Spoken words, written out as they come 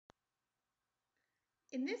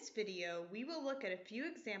In this video, we will look at a few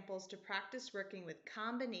examples to practice working with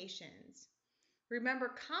combinations.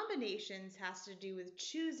 Remember, combinations has to do with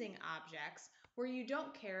choosing objects where you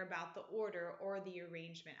don't care about the order or the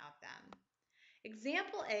arrangement of them.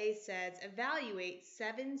 Example A says evaluate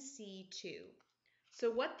 7C2.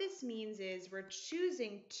 So what this means is we're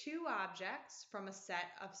choosing two objects from a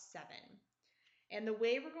set of 7. And the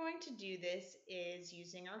way we're going to do this is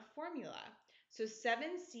using our formula. So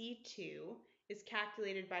 7C2 is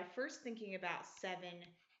calculated by first thinking about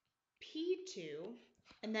 7P2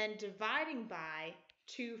 and then dividing by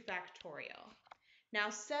 2 factorial. Now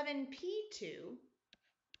 7P2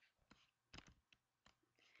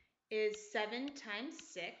 is 7 times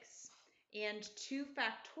 6, and 2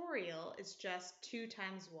 factorial is just 2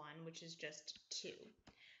 times 1, which is just 2.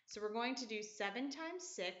 So we're going to do 7 times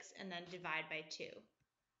 6 and then divide by 2.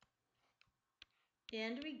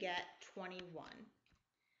 And we get 21.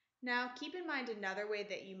 Now keep in mind another way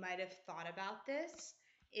that you might have thought about this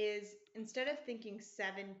is instead of thinking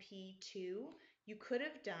 7P2, you could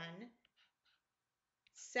have done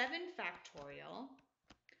 7 factorial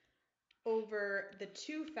over the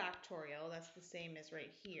 2 factorial, that's the same as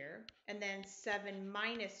right here, and then 7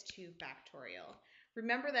 minus 2 factorial.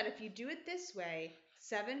 Remember that if you do it this way,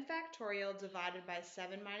 7 factorial divided by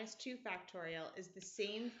 7 minus 2 factorial is the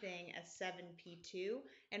same thing as 7P2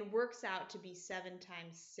 and works out to be 7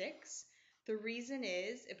 times 6. The reason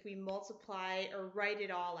is if we multiply or write it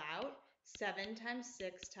all out, 7 times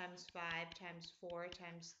 6 times 5 times 4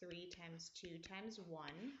 times 3 times 2 times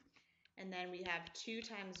 1. And then we have 2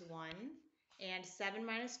 times 1, and 7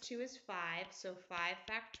 minus 2 is 5, so 5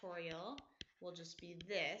 factorial will just be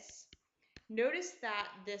this. Notice that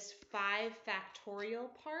this 5 factorial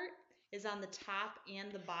part is on the top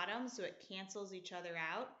and the bottom, so it cancels each other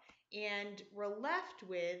out. And we're left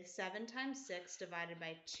with 7 times 6 divided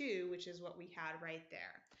by 2, which is what we had right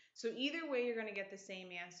there. So either way, you're going to get the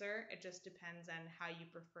same answer. It just depends on how you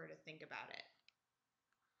prefer to think about it.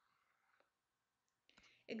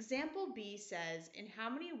 Example B says, in how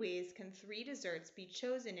many ways can 3 desserts be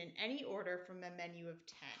chosen in any order from a menu of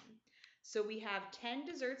 10? So we have 10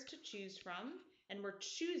 desserts to choose from, and we're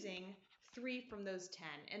choosing 3 from those 10.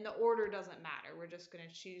 And the order doesn't matter. We're just going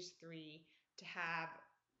to choose 3 to have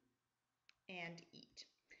and eat.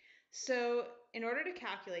 So in order to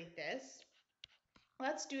calculate this,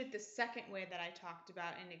 let's do it the second way that I talked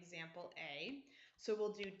about in example A. So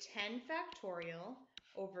we'll do 10 factorial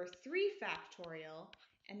over 3 factorial,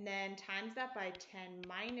 and then times that by 10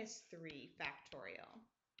 minus 3 factorial.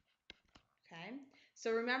 Okay,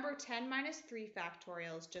 so remember 10 minus 3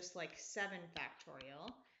 factorial is just like 7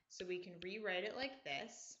 factorial, so we can rewrite it like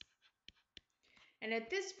this. And at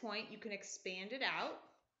this point, you can expand it out.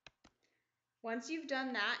 Once you've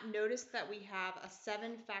done that, notice that we have a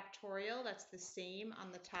 7 factorial that's the same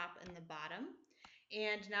on the top and the bottom.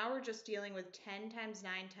 And now we're just dealing with 10 times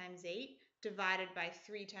 9 times 8 divided by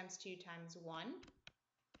 3 times 2 times 1,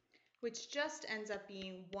 which just ends up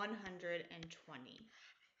being 120.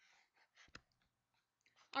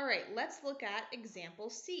 All right, let's look at example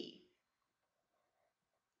C.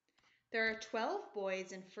 There are 12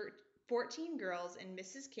 boys and 14 girls in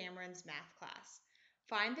Mrs. Cameron's math class.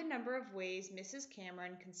 Find the number of ways Mrs.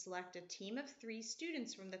 Cameron can select a team of 3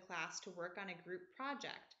 students from the class to work on a group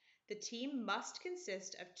project. The team must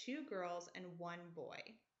consist of 2 girls and 1 boy.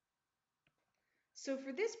 So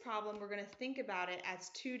for this problem, we're going to think about it as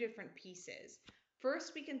 2 different pieces.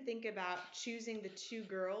 First, we can think about choosing the 2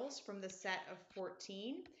 girls from the set of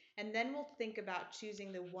 14, and then we'll think about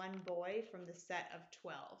choosing the 1 boy from the set of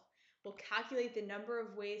 12. We'll calculate the number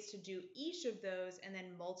of ways to do each of those and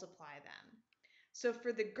then multiply them. So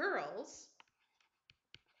for the girls,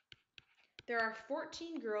 there are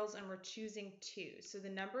 14 girls and we're choosing 2. So the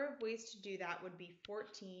number of ways to do that would be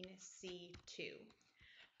 14C2.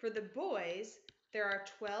 For the boys, there are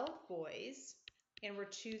 12 boys and we're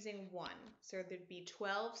choosing 1. So there'd be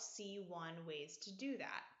 12C1 ways to do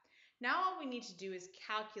that. Now all we need to do is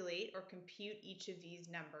calculate or compute each of these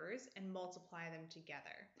numbers and multiply them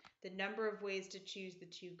together. The number of ways to choose the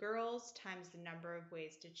 2 girls times the number of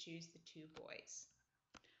ways to choose the 2 boys.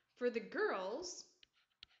 For the girls,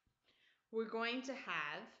 we're going to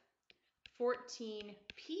have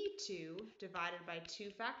 14P2 divided by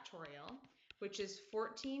 2 factorial, which is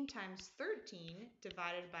 14 times 13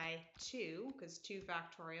 divided by 2, because 2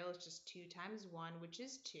 factorial is just 2 times 1, which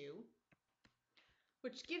is 2,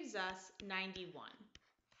 which gives us 91.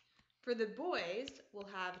 For the boys, we'll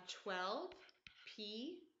have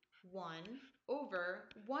 12P1 over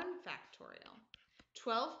 1 factorial.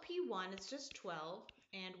 12P1 is just 12,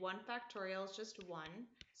 and 1 factorial is just 1,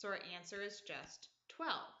 so our answer is just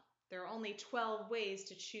 12. There are only 12 ways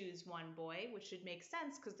to choose one boy, which should make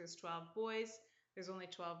sense because there's 12 boys. There's only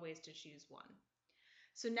 12 ways to choose one.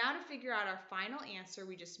 So now to figure out our final answer,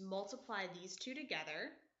 we just multiply these two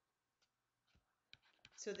together.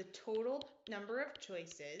 So the total number of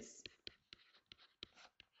choices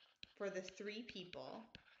for the 3 people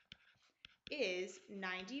is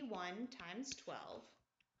 91 times 12,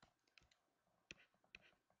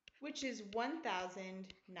 which is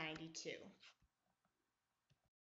 1092.